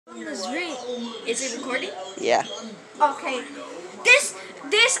Is it recording? Yeah. Okay.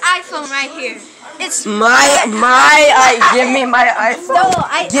 This iPhone right here. It's Give me my iPhone.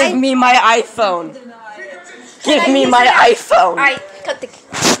 No, Give me my iPhone. Give me my iPhone. Alright, cut the.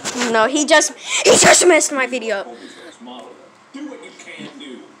 No, he just messed my video up. Do what you can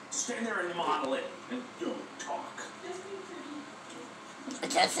do. Stand there and model it, and don't talk.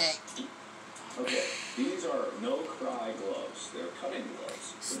 That's it. Okay, these are no-cry gloves. They're cutting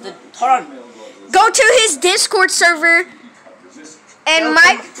gloves. Hold on. Go to his Discord server and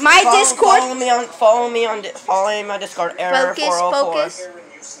my Discord. Follow me on my Discord. Error 404.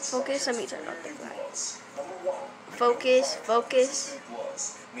 Focus. Let me turn off the flash. Focus.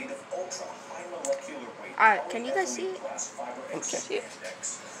 Alright, can you guys see it? Okay. Let's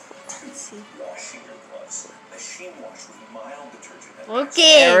see.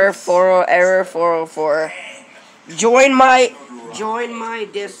 Okay. Error 404. Join my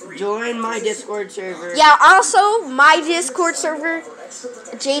Discord server. Yeah, also my Discord server.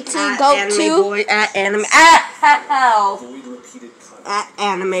 J2 go to at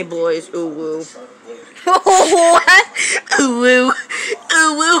anime boys. Ooh woo. what? Ooh woo.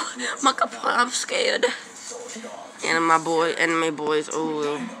 I'm scared. Anime boys. Ooh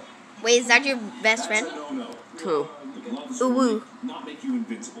woo. Wait, is that your best friend? Who? Ooh woo.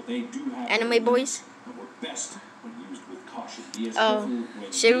 Anime boys. Oh,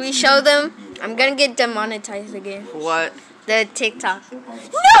 should we show them? I'm gonna get demonetized again. What? The TikTok.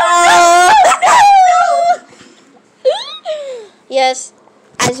 No! Yes,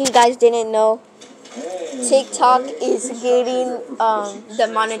 as you guys didn't know, TikTok is getting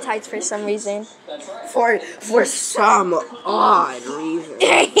demonetized for some reason. For some odd reason.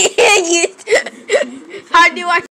 How do I